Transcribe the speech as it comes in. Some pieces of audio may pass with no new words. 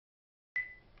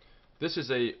This is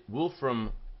a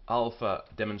Wolfram alpha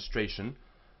demonstration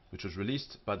which was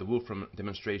released by the Wolfram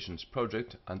Demonstrations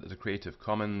project under the Creative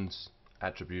Commons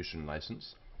Attribution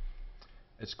license.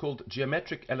 It's called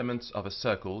Geometric Elements of a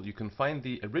Circle. You can find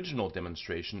the original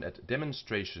demonstration at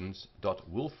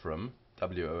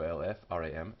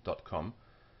demonstrations.wolfram.com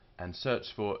and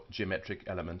search for Geometric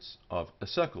Elements of a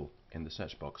Circle in the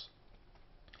search box.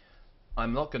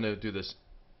 I'm not going to do this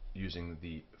using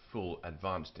the full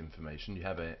advanced information. You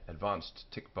have an advanced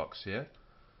tick box here.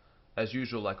 As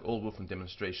usual, like all Wolfram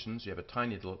demonstrations, you have a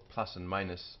tiny little plus and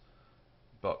minus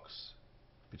box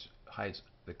which hides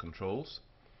the controls,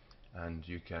 and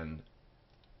you can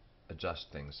adjust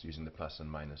things using the plus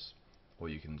and minus, or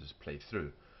you can just play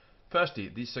through. Firstly,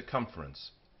 the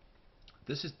circumference.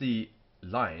 This is the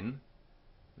line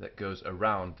that goes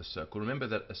around the circle. Remember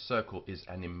that a circle is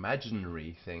an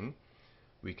imaginary thing.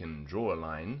 We can draw a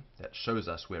line that shows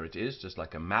us where it is, just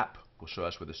like a map will show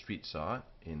us where the streets are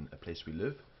in a place we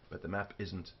live, but the map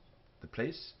isn't the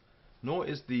place, nor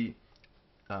is the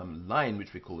line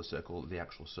which we call the circle the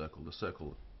actual circle. The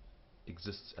circle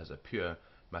exists as a pure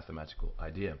mathematical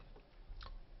idea.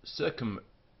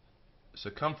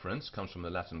 Circumference comes from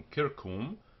the Latin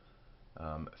circum,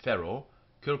 ferro.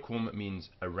 Circum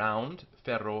means around,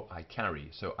 ferro I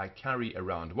carry. So I carry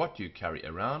around. What do you carry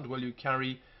around? Well, you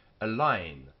carry a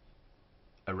line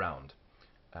around,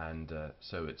 and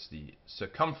so it's the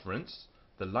circumference,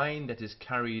 the line that is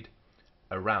carried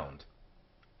around.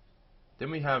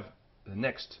 Then we have the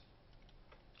next,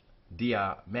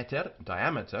 diameter,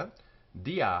 diameter.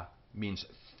 Dia means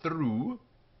through,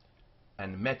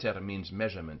 and meter means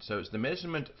measurement. So it's the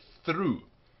measurement through.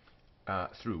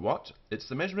 Through what? It's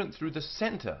the measurement through the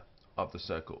center of the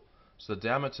circle. So the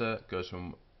diameter goes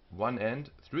from one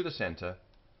end through the center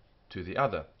to the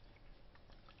other.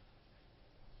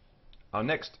 Our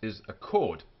next is a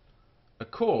chord. A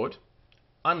chord,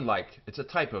 unlike, it's a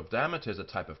type of, diameter is a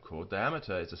type of chord.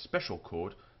 Diameter is a special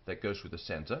chord that goes through the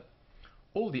center.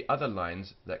 All the other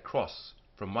lines that cross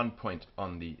from one point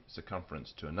on the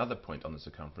circumference to another point on the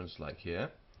circumference, like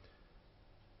here,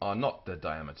 are not the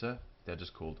diameter. They're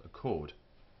just called a chord.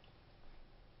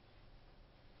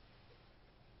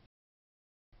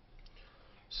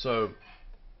 So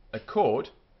a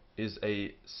chord is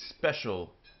a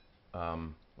special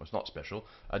well, it's not special.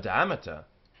 A diameter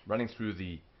running through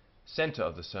the center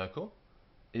of the circle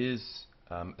is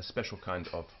a special kind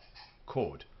of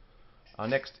chord. Our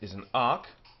next is an arc.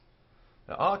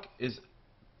 The arc is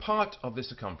part of the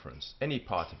circumference. Any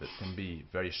part of it can be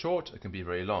very short, it can be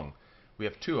very long. We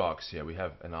have two arcs here. We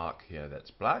have an arc here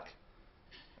that's black,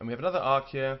 and we have another arc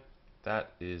here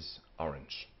that is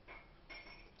orange.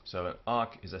 So an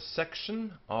arc is a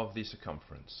section of the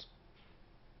circumference.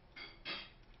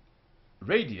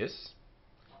 Radius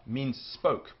means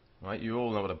spoke, right? You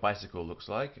all know what a bicycle looks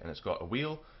like, and it's got a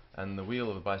wheel, and the wheel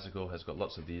of the bicycle has got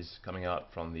lots of these coming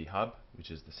out from the hub,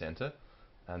 which is the center,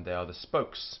 and they are the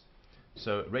spokes.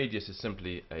 So radius is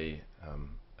simply a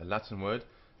Latin word,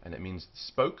 and it means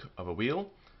spoke of a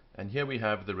wheel, and here we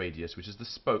have the radius, which is the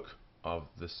spoke of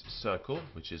this circle,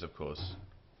 which is of course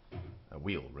a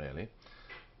wheel, really.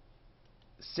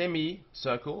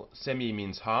 Semicircle, semi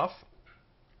means half,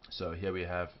 so here we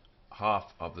have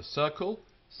half of the circle,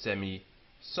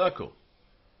 semicircle.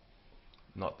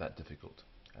 Not that difficult.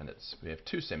 And we have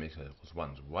two semicircles,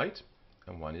 one's white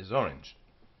and one is orange.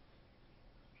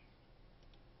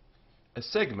 A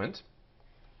segment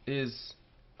is,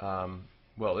 well,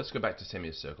 let's go back to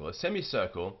semicircle. A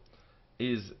semicircle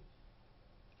is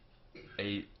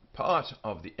a part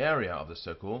of the area of the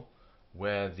circle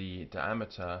where the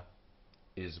diameter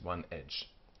is one edge.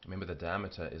 Remember, the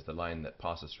diameter is the line that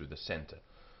passes through the center.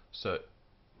 So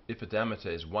if a diameter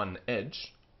is one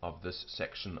edge of this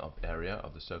section of area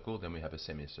of the circle, then we have a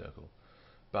semicircle.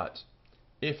 But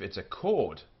if it's a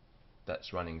chord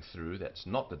that's running through that's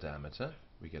not the diameter,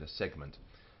 we get a segment.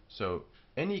 So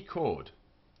any chord,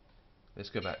 let's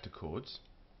go back to chords.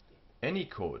 Any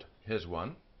chord, here's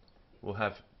one, will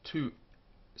have two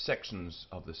sections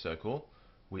of the circle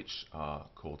which are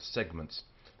called segments.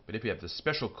 But if you have the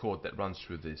special chord that runs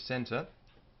through the center,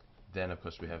 then of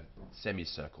course we have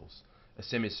semicircles. A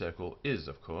semicircle is,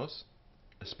 of course,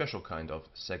 a special kind of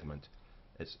segment.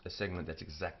 It's a segment that's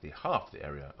exactly half the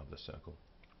area of the circle.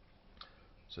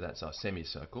 So that's our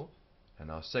semicircle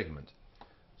and our segment.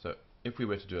 So if we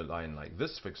were to do a line like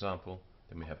this, for example,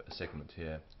 then we have a segment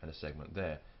here and a segment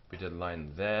there. If we did a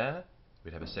line there,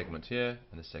 we'd have a segment here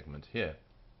and a segment here.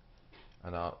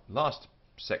 And our last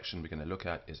section we're going to look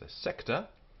at is a sector.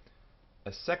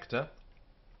 A sector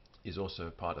is also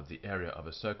part of the area of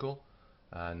a circle,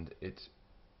 and it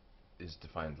is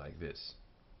defined like this.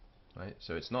 right?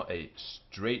 So it's not a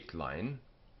straight line,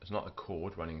 it's not a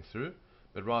chord running through,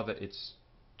 but rather it's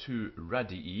two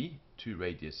radii, two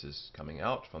radiuses coming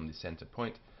out from the center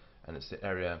point, and it's the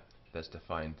area that's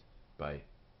defined by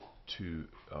two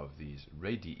of these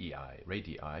radii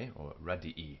or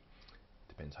radii,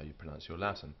 depends how you pronounce your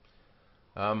Latin.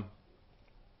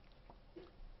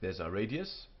 There's our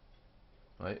radius,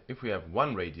 right? If we have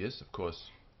one radius, of course,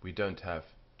 we don't have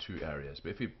two areas, but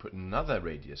if we put another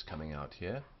radius coming out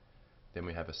here, then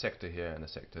we have a sector here and a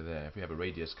sector there. If we have a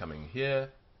radius coming here,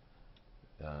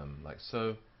 like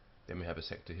so, then we have a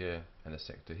sector here and a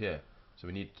sector here. So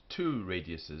we need two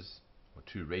radiuses, or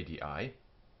two radii,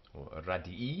 or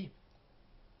radii,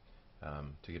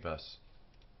 to give us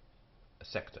a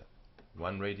sector.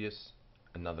 One radius,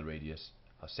 another radius,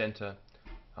 our center,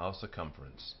 our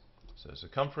circumference. So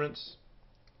circumference,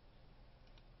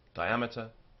 diameter,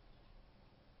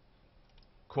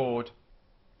 chord,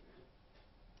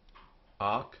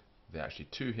 arc. There are actually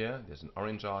two here. There's an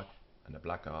orange arc and a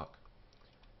black arc.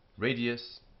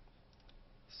 Radius,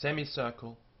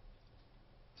 semicircle,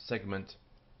 segment,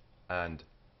 and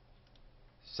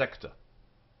sector.